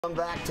Welcome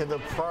back to the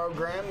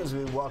program. As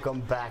we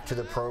welcome back to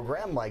the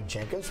program Mike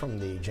Jankins from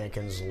the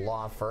Jankins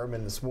Law Firm.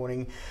 And this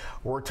morning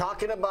we're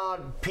talking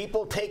about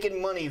people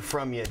taking money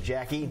from you,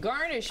 Jackie.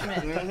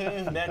 Garnishment.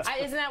 Isn't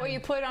that what you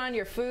put on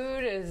your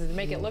food? Is to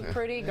make it look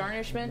pretty?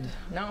 Garnishment?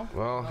 No?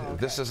 Well, okay.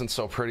 This isn't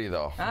so pretty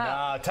though.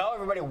 Tell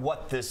everybody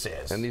what this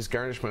is. And these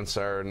garnishments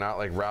are not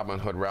like Robin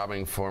Hood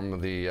robbing from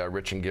the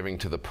rich and giving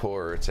to the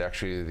poor. It's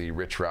actually the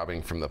rich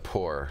robbing from the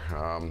poor.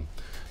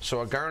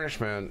 So a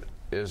garnishment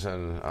is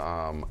an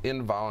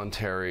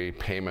involuntary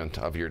payment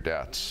of your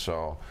debts.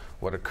 So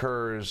what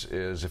occurs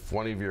is if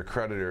one of your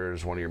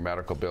creditors, one of your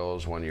medical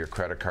bills, one of your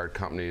credit card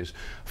companies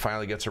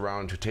finally gets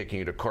around to taking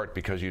you to court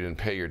because you didn't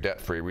pay your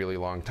debt for a really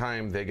long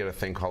time, they get a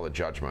thing called a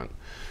judgment.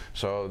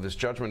 So this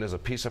judgment is a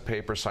piece of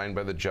paper signed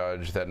by the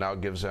judge that now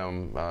gives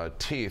them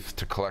teeth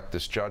to collect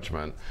this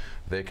judgment.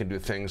 They can do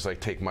things like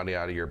take money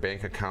out of your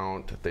bank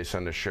account. They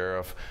send a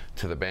sheriff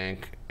to the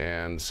bank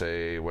and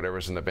say,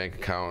 whatever's in the bank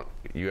account,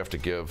 you have to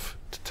give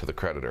to the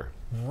creditor.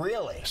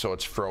 Really? So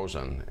it's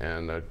frozen,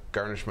 and the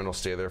garnishment will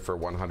stay there for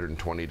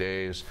 120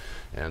 days,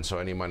 and so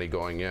any money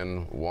going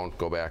in won't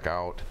go back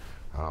out.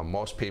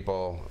 Most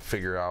people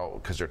figure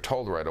out, because they're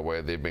told right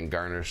away they've been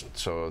garnished,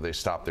 so they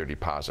stop their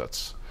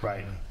deposits.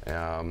 Right.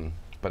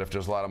 But if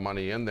there's a lot of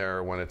money in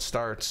there when it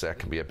starts, that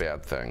can be a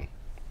bad thing.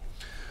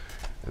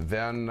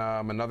 Then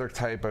another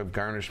type of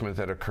garnishment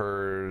that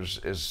occurs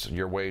is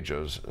your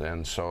wages,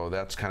 and so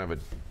that's kind of a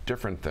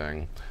different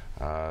thing.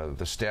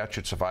 The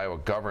statutes of Iowa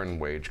govern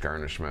wage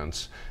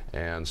garnishments,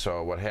 and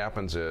so what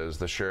happens is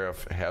the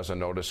sheriff has a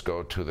notice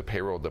go to the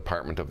payroll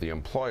department of the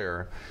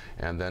employer,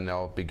 and then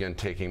they'll begin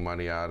taking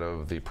money out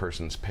of the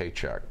person's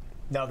paycheck.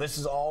 Now, this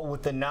is all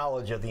with the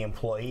knowledge of the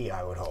employee,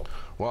 I would hope.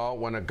 Well,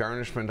 when a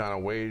garnishment on a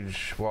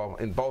wage, well,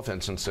 in both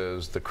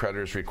instances, the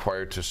creditor is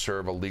required to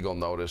serve a legal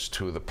notice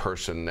to the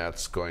person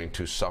that's going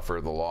to suffer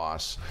the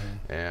loss,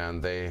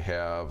 and they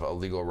have a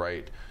legal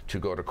right to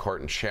go to court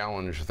and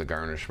challenge the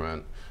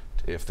garnishment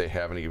if they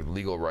have any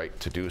legal right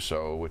to do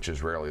so, which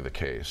is rarely the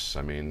case.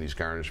 I mean, these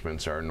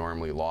garnishments are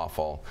normally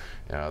lawful.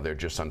 They're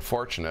just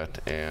unfortunate,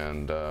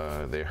 and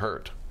they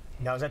hurt.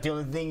 Now, is that the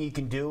only thing you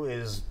can do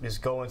is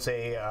go and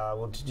say,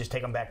 we'll just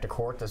take them back to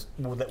court?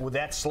 Would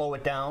that slow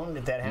it down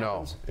if that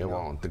happens? No, it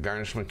won't. The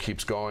garnishment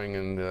keeps going,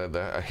 and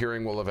a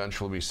hearing will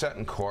eventually be set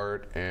in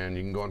court, and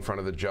you can go in front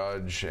of the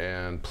judge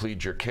and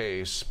plead your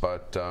case,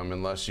 but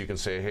unless you can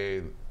say,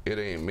 hey, it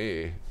ain't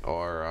me,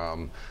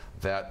 or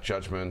that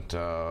judgment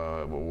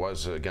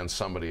was against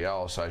somebody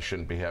else, I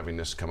shouldn't be having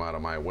this come out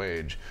of my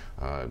wage,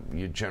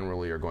 you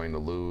generally are going to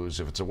lose.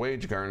 If it's a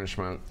wage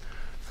garnishment,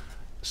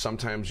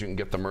 sometimes you can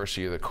get the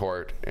mercy of the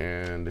court,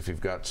 and if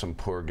you've got some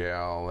poor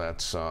gal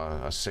that's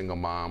a single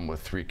mom with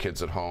 3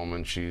 kids at home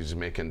and she's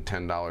making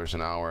 $10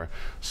 an hour,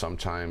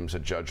 sometimes a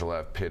judge will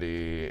have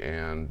pity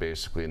and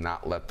basically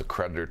not let the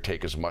creditor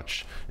take as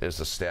much as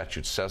the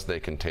statute says they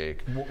can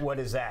take. What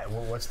is that?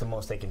 What's the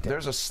most they can take?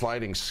 There's a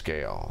sliding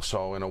scale.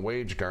 So in a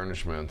wage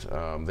garnishment,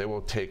 they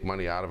will take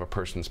money out of a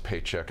person's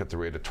paycheck at the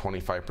rate of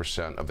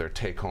 25% of their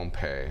take-home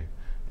pay,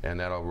 and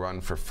that'll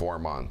run for 4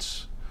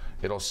 months.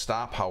 It'll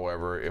stop,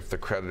 however, if the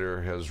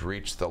creditor has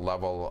reached the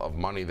level of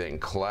money they can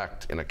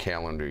collect in a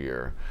calendar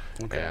year.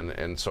 Okay.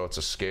 And so it's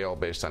a scale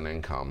based on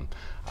income.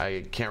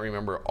 I can't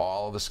remember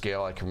all of the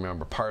scale. I can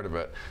remember part of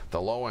it.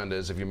 The low end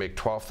is if you make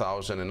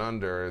 $12,000 and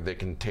under, they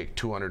can take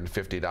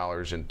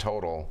 $250 in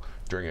total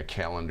during a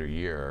calendar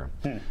year.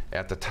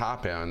 At the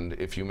top end,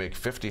 if you make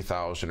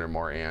 $50,000 or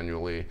more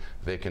annually,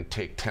 they can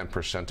take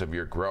 10% of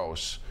your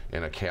gross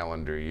in a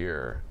calendar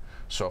year.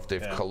 So if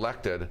they've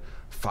collected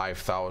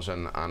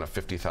 $5,000 on a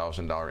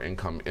 $50,000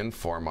 income in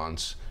 4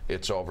 months,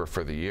 it's over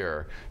for the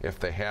year. If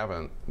they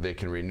haven't, they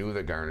can renew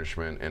the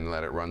garnishment and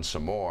let it run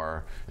some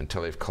more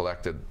until they've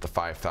collected the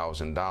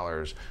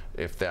 $5,000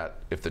 if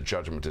the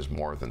judgment is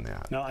more than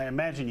that. Now, I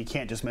imagine you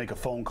can't just make a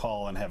phone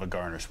call and have a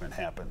garnishment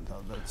happen.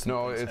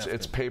 No,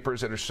 it's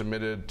papers that are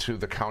submitted to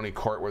the county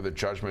court where the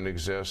judgment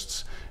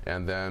exists,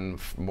 and then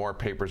more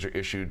papers are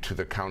issued to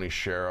the county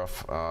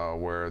sheriff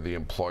where the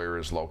employer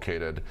is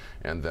located,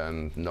 and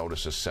then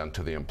notice is sent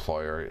to the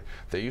employer.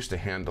 They used to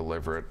hand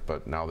deliver it,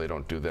 but now they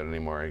don't do that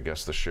anymore. I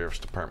guess the sheriff's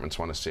departments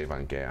want to save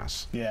on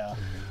gas. Yeah,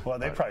 well,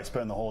 they probably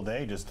spend the whole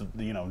day just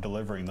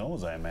delivering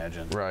those, I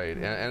imagine. Right,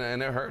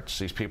 and it hurts.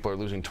 These people are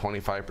losing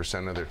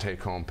 25% of their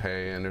take-home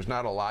pay, and there's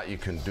not a lot you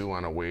can do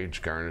on a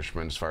wage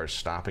garnishment as far as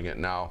stopping it.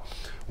 Now,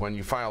 when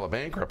you file a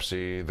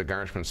bankruptcy, the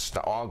garnishments,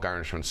 all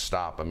garnishments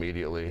stop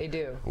immediately. They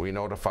do. We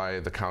notify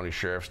the county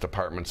sheriff's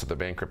departments of the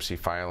bankruptcy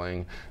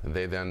filing.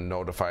 They then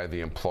notify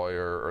the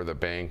employer or the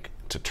bank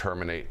to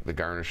terminate the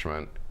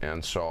garnishment,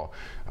 and so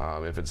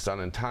if it's done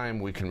in time,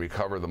 we can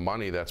recover the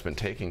money that's been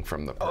taken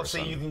from the person. Oh,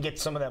 so you can get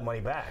some of that money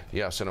back?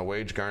 Yes, in a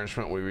wage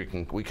garnishment,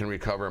 we can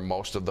recover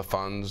most of the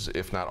funds,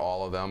 if not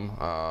all of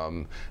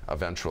them,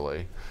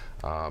 eventually.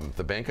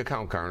 The bank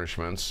account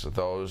garnishments,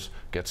 those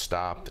get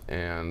stopped,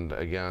 and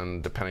again,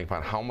 depending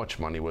upon how much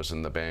money was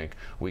in the bank,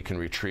 we can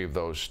retrieve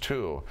those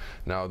too.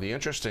 Now, the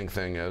interesting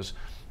thing is,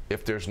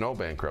 if there's no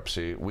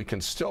bankruptcy, we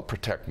can still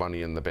protect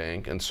money in the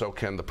bank, and so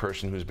can the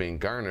person who's being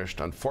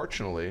garnished.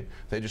 Unfortunately,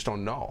 they just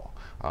don't know.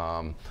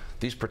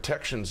 These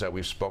protections that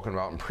we've spoken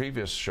about in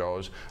previous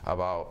shows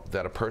about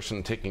that a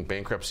person taking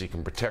bankruptcy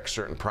can protect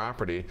certain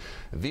property,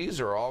 these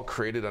are all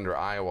created under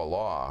Iowa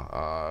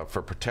law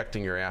for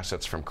protecting your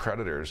assets from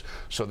creditors.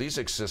 So these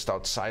exist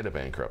outside of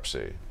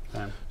bankruptcy.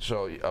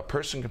 So a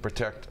person can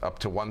protect up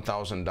to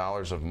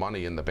 $1,000 of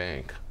money in the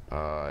bank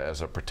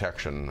as a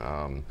protection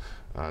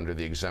under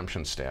the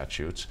exemption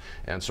statutes.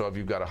 And so if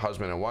you've got a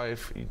husband and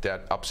wife,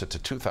 that ups it to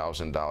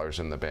 $2,000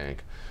 in the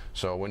bank.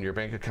 So when your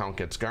bank account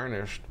gets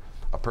garnished,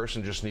 a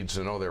person just needs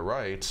to know their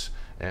rights,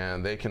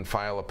 and they can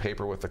file a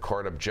paper with the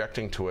court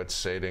objecting to it,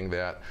 stating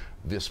that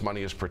this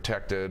money is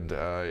protected,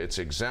 it's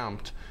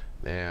exempt.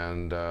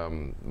 And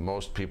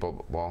most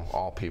people, well,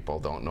 all people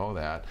don't know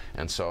that,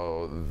 and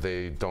so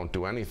they don't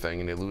do anything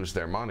and they lose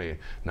their money.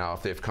 Now,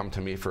 if they've come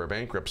to me for a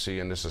bankruptcy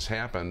and this has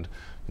happened,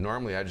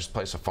 normally I just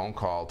place a phone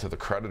call to the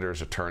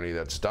creditor's attorney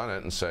that's done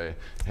it and say,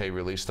 hey,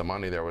 release the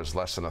money, there was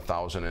less than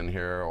 $1,000 in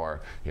here,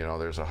 or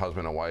there's a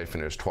husband and wife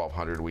and there's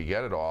 $1,200, we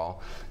get it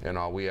all, and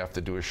all we have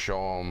to do is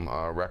show them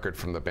a record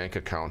from the bank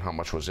account how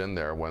much was in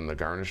there when the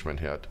garnishment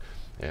hit,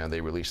 and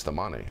they release the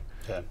money.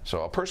 Okay.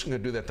 So a person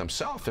could do that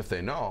themselves if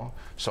they know.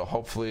 So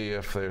hopefully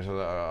if there's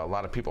a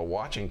lot of people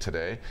watching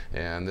today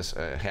and this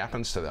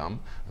happens to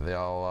them,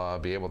 they'll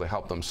be able to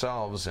help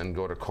themselves and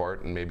go to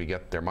court and maybe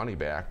get their money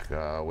back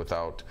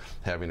without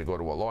having to go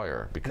to a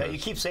lawyer. Because now you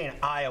keep saying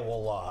Iowa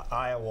law,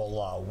 Iowa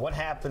law. What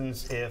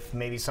happens if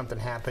maybe something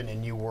happened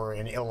and you were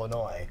in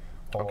Illinois?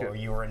 Or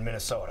you were in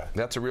Minnesota?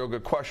 That's a real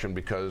good question,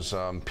 because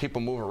people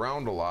move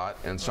around a lot,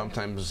 and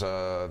sometimes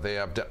they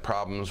have debt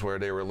problems where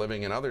they were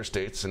living in other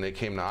states and they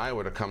came to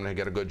Iowa to come to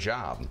get a good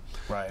job.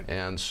 Right.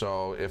 And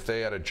so if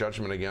they had a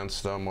judgment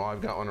against them, well,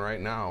 I've got one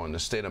right now in the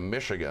state of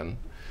Michigan,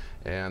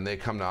 and they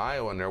come to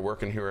Iowa and they're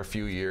working here a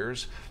few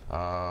years,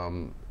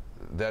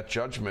 that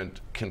judgment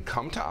can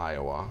come to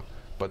Iowa,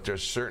 but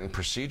there's certain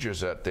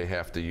procedures that they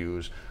have to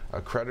use. A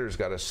creditor's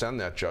got to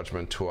send that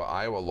judgment to an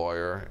Iowa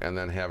lawyer and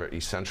then have it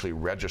essentially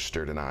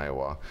registered in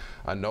Iowa.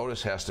 A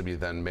notice has to be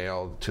then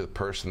mailed to the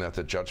person that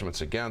the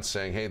judgment's against,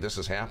 saying, hey, this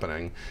is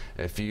happening.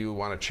 If you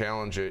want to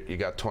challenge it, you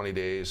got 20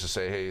 days to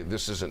say, hey,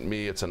 this isn't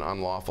me, it's an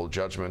unlawful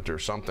judgment or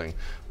something,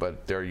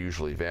 but they're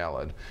usually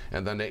valid.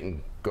 And then they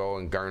can go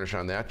and garnish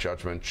on that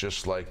judgment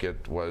just like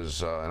it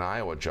was an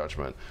Iowa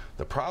judgment.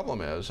 The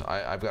problem is,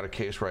 I've got a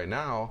case right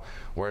now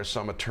where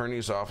some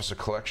attorney's office, a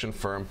collection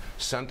firm,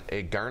 sent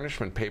a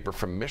garnishment paper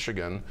from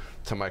Michigan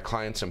to my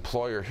client's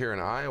employer here in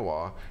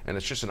Iowa, and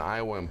it's just an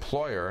Iowa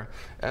employer,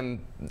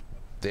 and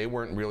they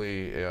weren't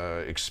really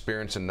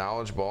experienced and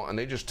knowledgeable, and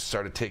they just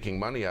started taking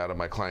money out of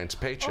my client's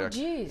paycheck,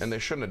 and they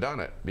shouldn't have done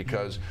it,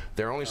 because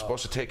they're only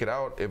supposed to take it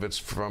out if it's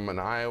from an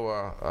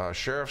Iowa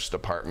sheriff's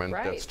department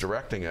that's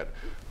directing it.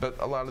 But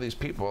a lot of these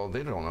people,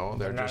 they don't know.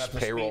 They're just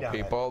payroll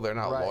people. They're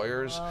not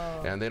lawyers,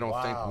 and they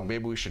don't think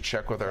maybe we should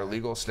check with our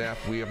legal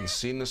staff. We haven't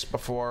seen this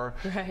before.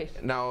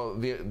 Now,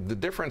 the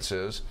difference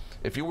is,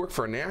 if you work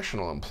for a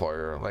national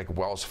employer like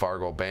Wells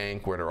Fargo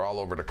Bank, where they're all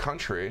over the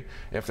country,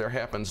 if there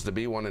happens to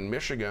be one in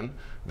Michigan,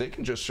 they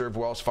can just serve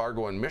Wells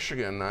Fargo in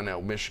Michigan on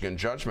that Michigan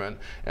judgment,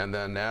 and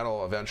then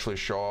that'll eventually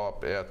show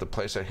up at the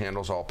place that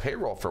handles all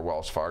payroll for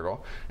Wells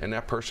Fargo, and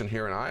that person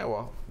here in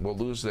Iowa will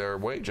lose their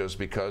wages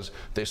because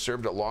they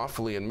served it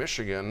lawfully in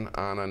Michigan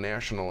on a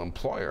national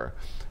employer.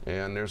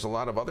 And there's a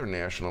lot of other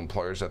national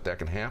employers that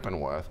can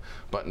happen with,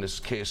 but in this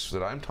case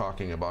that I'm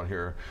talking about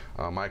here,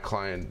 my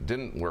client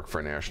didn't work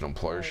for a national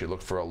employer. She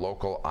looked for a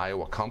local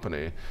Iowa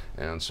company,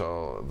 and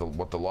so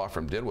what the law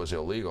firm did was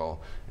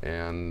illegal,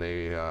 and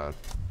they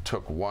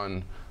took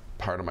one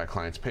part of my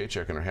client's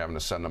paycheck and are having to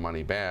send the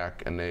money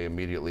back, and they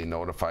immediately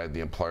notified the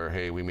employer,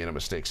 hey, we made a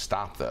mistake,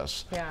 stop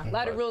this. Yeah, a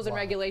lot of rules and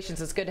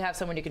regulations. It's good to have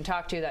someone you can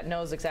talk to that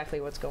knows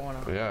exactly what's going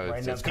on. Yeah,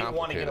 right. Now, if people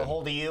want to get a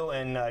hold of you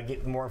and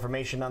get more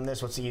information on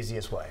this, what's the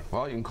easiest way?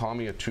 Well, you can call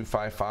me at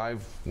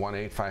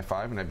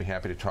 255-1855, and I'd be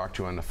happy to talk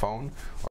to you on the phone.